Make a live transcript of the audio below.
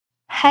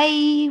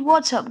Hey,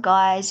 what's up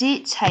guys?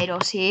 It's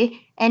Haydos here,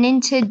 and in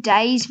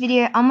today's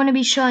video I'm going to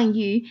be showing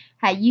you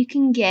how you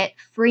can get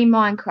free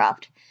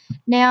Minecraft.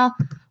 Now,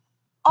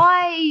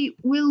 I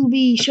will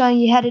be showing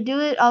you how to do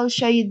it. I'll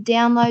show you the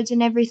downloads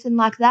and everything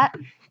like that.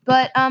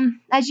 But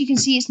as you can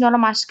see, it's not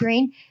on my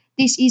screen.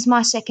 This is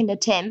my second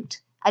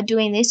attempt at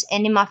doing this,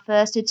 and in my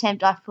first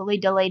attempt I fully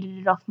deleted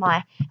it off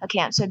my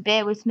account, so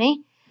bear with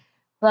me.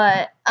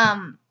 But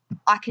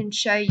I can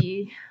show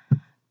you.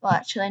 Well,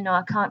 actually, no,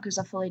 I can't because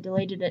I fully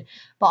deleted it.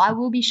 But I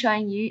will be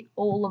showing you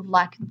all of,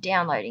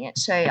 downloading it,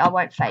 so I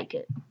won't fake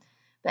it.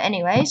 But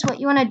anyways, what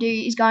you want to do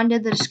is go into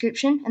the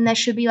description, and there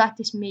should be,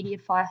 this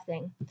Mediafire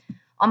thing.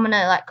 I'm going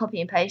to,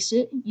 copy and paste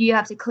it. You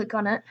have to click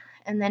on it,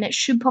 and then it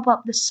should pop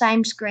up the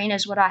same screen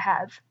as what I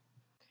have.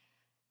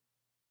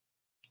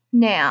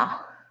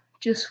 Now,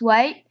 just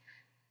wait.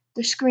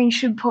 The screen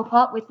should pop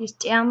up with this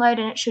download,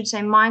 and it should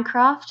say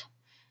Minecraft,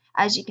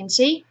 as you can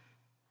see.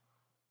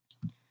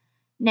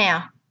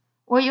 Now,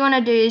 what you want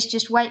to do is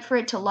just wait for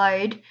it to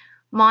load.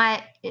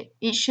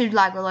 It should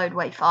load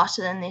way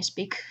faster than this,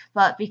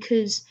 but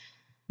because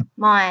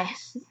my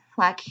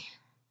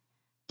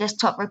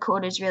desktop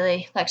recorder is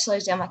really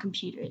slows down my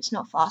computer, it's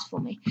not fast for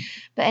me.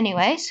 But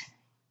anyways,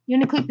 you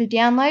want to click the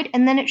download,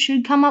 and then it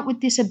should come up with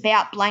this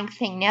about blank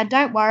thing. Now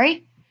don't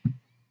worry,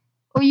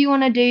 all you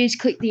want to do is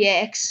click the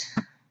X.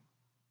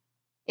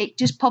 It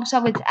just pops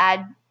up with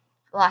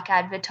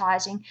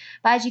advertising,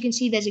 but as you can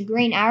see, there's a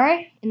green arrow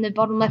in the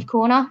bottom left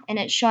corner, and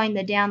it's showing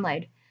the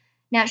download.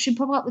 Now it should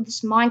pop up with this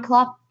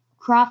Minecraft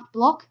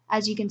block,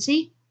 as you can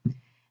see.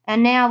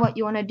 And now what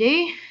you want to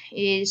do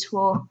is,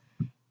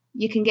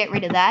 you can get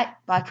rid of that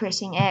by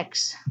pressing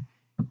X.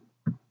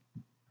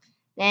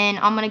 Then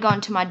I'm going to go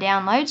into my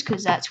downloads,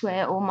 because that's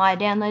where all my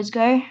downloads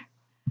go.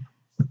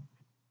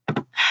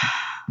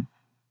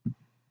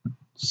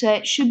 So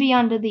it should be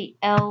under the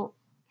L.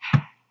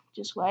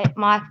 Just wait,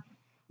 my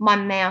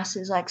mouse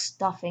is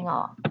stuffing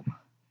up.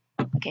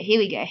 Okay, here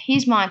we go.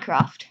 Here's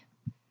Minecraft.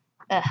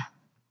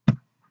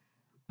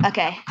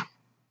 Okay.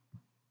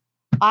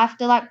 I have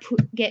to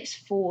get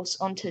force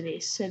onto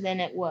this, so then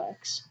it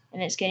works,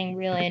 and it's getting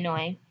really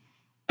annoying.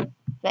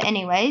 But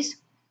anyways,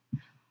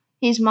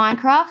 here's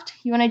Minecraft.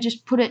 You want to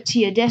just put it to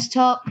your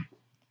desktop.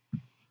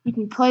 You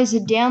can close the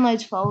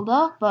downloads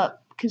folder,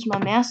 but because my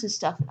mouse is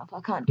stuffing up,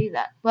 I can't do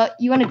that. But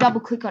you want to double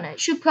click on it. It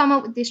should come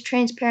up with this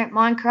transparent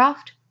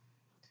Minecraft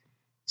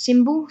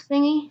symbol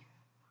thingy.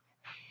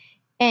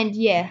 And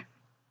yeah,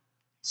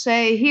 so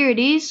here it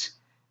is.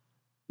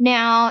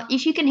 Now,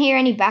 if you can hear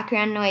any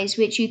background noise,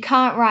 which you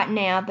can't right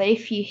now, but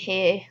if you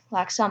hear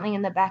something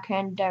in the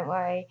background, don't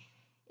worry.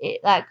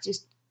 It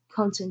just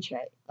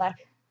concentrate.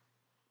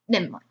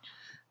 Never mind.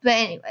 But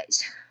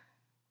anyways,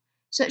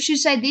 so it should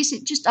say this.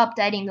 It's just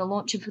updating the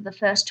launcher for the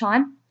first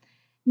time.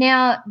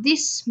 Now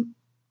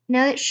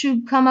it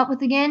should come up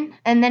with again,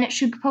 and then it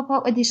should pop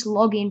up with this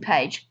login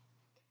page.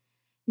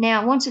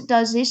 Now, once it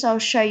does this, I'll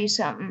show you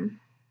something,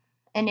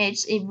 and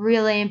it's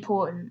really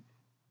important.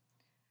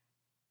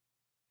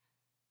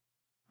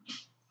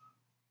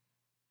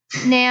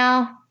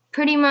 Now,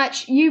 pretty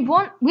much,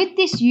 with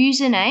this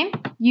username,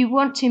 you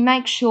want to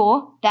make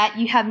sure that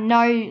you have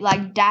no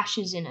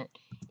dashes in it.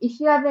 If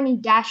you have any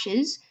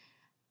dashes,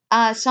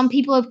 some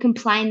people have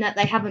complained that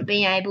they haven't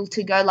been able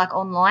to go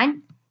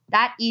online.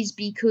 That is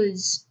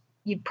because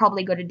you've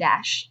probably got a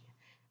dash.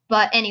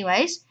 But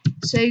anyways,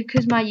 so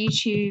because my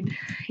YouTube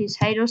is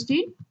Haydos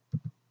Dude,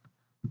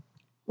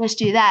 let's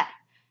do that.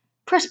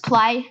 Press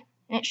play,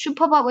 and it should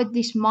pop up with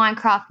this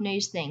Minecraft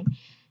news thing.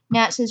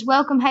 Now it says,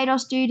 welcome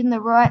Haydos Dude in the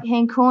right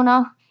hand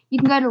corner. You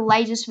can go to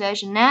latest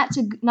version. Now that's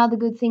another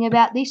good thing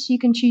about this. You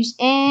can choose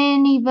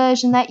any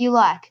version that you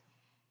like.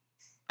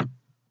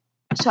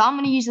 So I'm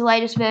going to use the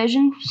latest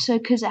version,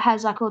 because it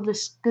has all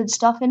this good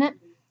stuff in it.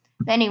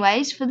 But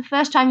anyways, for the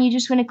first time, you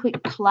just want to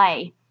click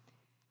play.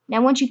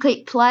 Now once you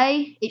click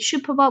play, it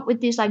should pop up with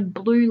this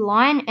blue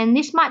line, and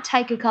this might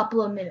take a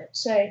couple of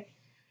minutes. So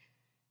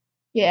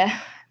yeah,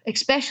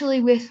 especially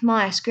with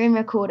my screen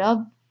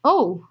recorder.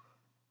 Oh,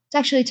 it's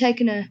actually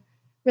taken a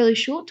really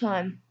short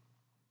time.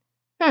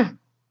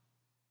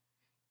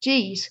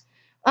 Jeez.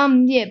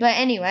 Yeah, but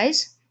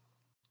anyways,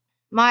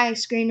 my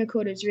screen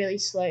recorder is really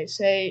slow.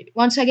 So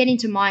once I get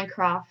into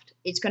Minecraft,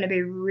 it's going to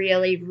be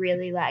really,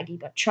 really laggy.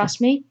 But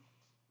trust me,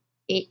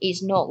 it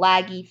is not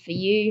laggy for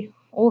you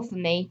or for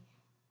me.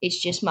 It's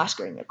just my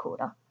screen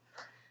recorder.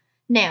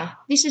 Now,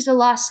 this is the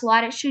last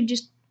slide. It should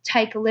just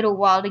take a little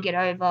while to get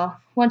over.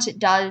 Once it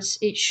does,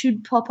 it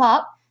should pop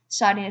up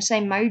starting to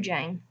say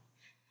Mojang.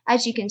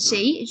 As you can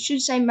see, it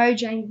should say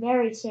Mojang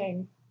very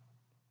soon.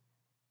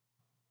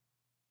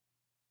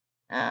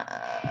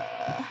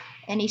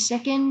 Any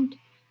second.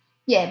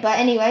 Yeah, but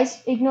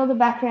anyways, ignore the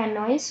background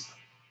noise.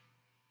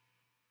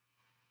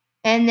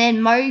 And then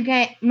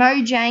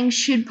Mojang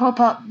should pop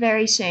up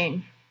very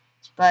soon.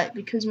 But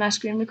because my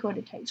screen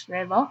recorder takes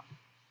forever.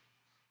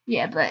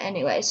 Yeah, but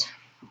anyways,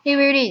 here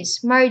it is,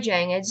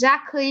 Mojang,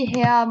 exactly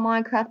how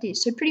Minecraft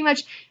is. So pretty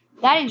much,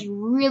 that is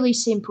really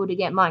simple to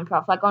get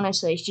Minecraft.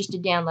 Honestly, it's just a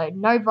download.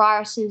 No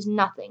viruses,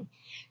 nothing.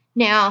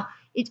 Now,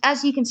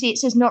 as you can see, it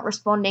says not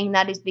responding.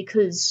 That is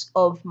because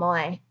of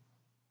my,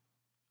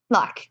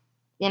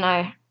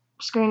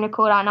 screen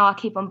recorder. I know I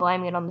keep on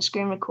blaming it on the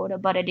screen recorder,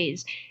 but it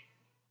is.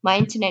 My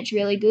internet's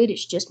really good.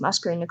 It's just my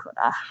screen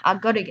recorder.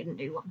 I've got to get a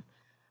new one.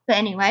 But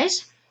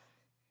anyways,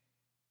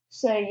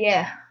 so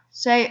yeah.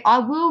 So I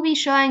will be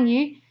showing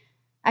you.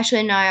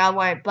 Actually, no, I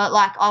won't. But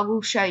I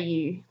will show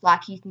you.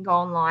 You can go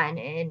online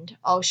and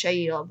I'll show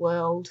you a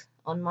world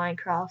on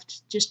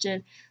Minecraft just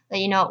to let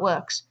you know it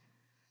works.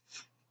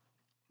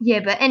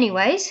 Yeah, but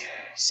anyways,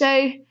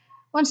 so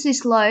once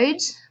this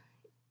loads,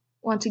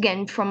 once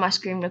again from my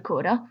screen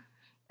recorder.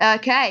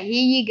 Okay,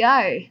 here you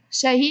go.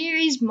 So here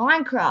is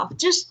Minecraft,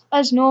 just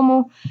as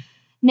normal.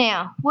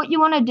 Now, what you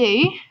want to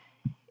do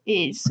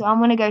is, so I'm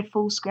going to go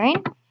full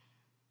screen.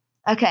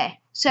 Okay,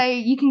 so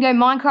you can go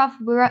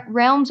Minecraft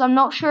Realms. I'm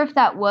not sure if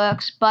that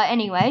works, but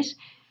anyways,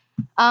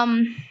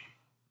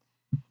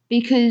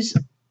 because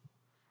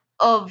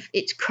of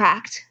it's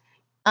cracked.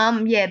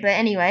 Yeah, but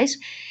anyways,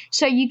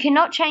 so you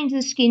cannot change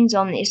the skins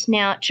on this.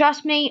 Now,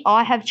 trust me,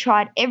 I have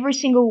tried every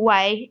single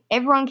way.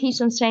 Everyone keeps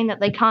on saying that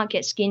they can't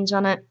get skins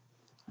on it,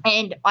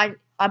 and I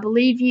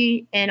believe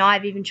you, and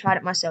I've even tried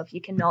it myself.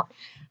 You cannot.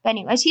 But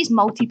anyways, here's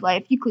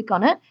multiplayer. If you click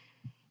on it,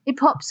 it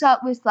pops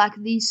up with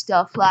these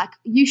stuff.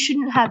 You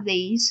shouldn't have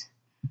these,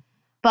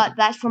 but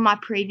that's from my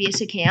previous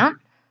account.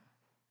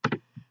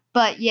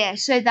 But yeah,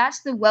 so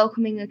that's the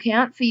welcoming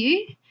account for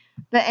you.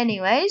 But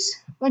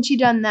anyways, once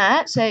you've done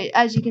that, so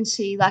as you can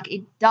see,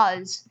 it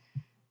does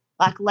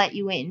let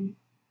you in.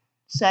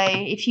 So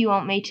if you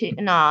want me to,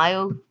 nah,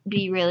 it'll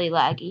be really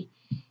laggy.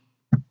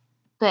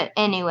 But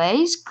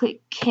anyways,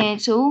 click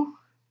cancel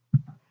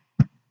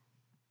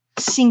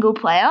single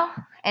player,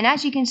 and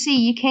as you can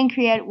see, you can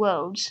create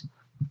worlds.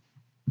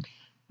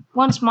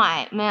 Once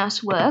my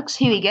mouse works,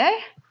 here we go.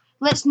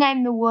 Let's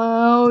name the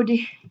world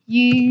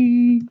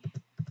YouTube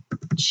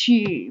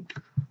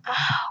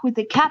with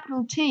a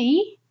capital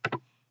T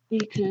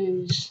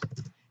because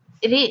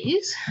it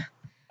is.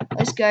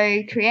 Let's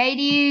go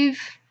creative,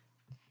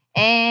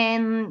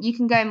 and you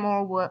can go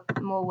more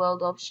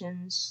world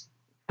options,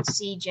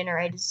 seed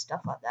generators,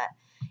 stuff like that.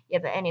 Yeah,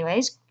 but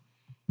anyways,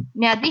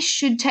 now this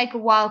should take a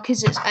while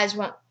because it's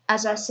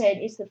as I said,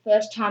 it's the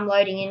first time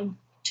loading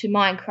into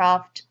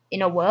Minecraft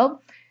in a world.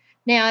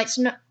 Now it's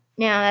not.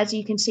 Now as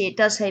you can see, it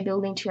does say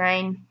building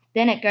terrain.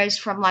 Then it goes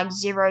from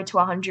 0 to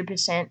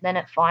 100%. Then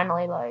it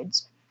finally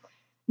loads.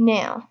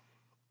 Now,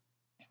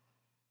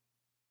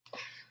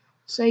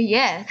 so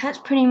yeah, that's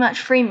pretty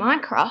much free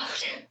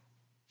Minecraft.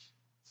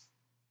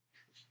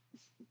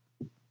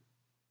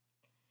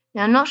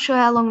 Now I'm not sure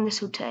how long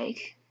this will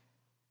take,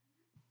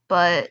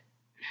 but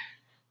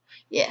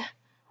yeah.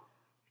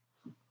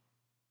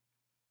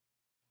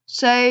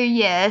 So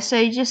yeah,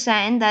 so just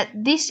saying that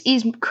this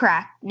is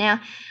cracked.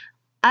 Now,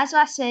 as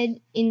I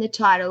said in the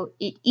title,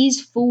 it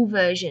is full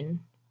version.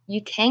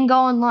 You can go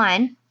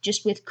online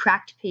just with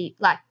cracked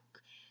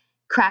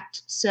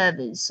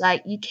servers.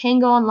 You can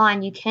go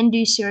online, you can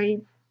do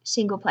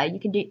single player, you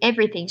can do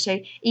everything. So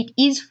it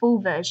is full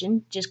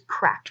version, just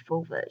cracked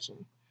full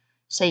version.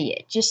 So yeah,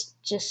 just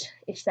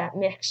if that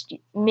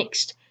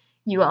mixed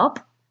you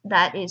up,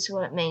 that is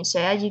what it means. So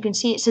as you can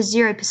see, it says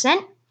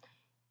 0%,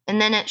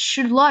 and then it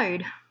should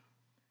load.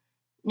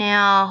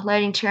 Now,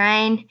 loading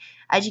terrain,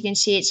 as you can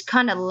see, it's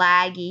kind of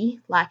laggy.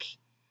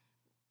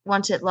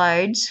 Once it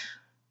loads,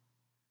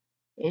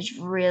 it's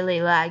really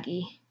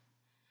laggy.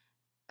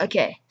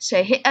 Okay,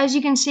 so as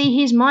you can see,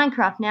 here's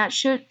Minecraft. Now, it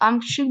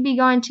should be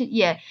going to,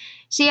 yeah.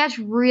 See, that's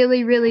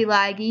really, really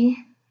laggy.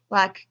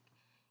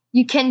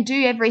 You can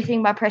do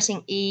everything by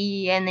pressing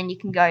E, and then you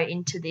can go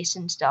into this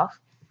and stuff.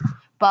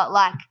 But,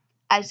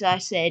 as I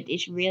said,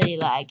 it's really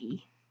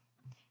laggy.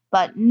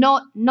 But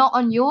not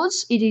on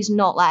yours, it is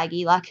not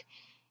laggy.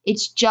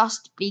 It's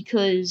just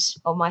because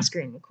of my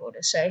screen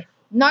recorder. So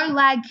no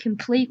lag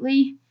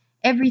completely.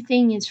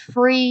 Everything is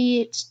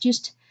free. It's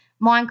just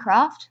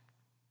Minecraft.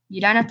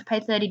 You don't have to pay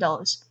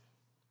 $30.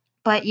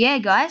 But yeah,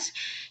 guys.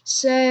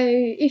 So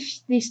if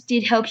this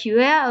did help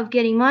you out of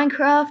getting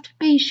Minecraft,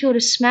 be sure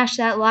to smash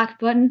that like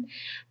button.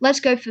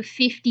 Let's go for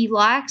 50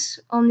 likes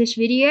on this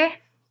video.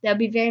 That would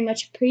be very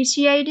much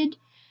appreciated.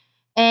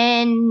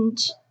 And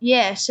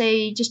yeah, so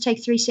you just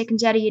take 3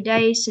 seconds out of your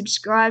day,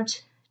 subscribe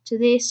to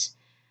this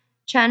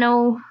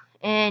channel,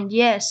 and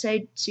yeah, so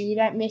you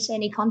don't miss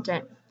any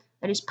content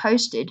that is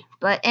posted.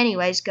 But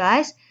anyways,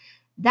 guys,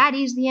 that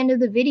is the end of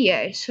the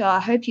video. So I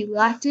hope you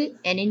liked it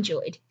and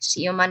enjoyed.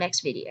 See you on my next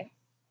video.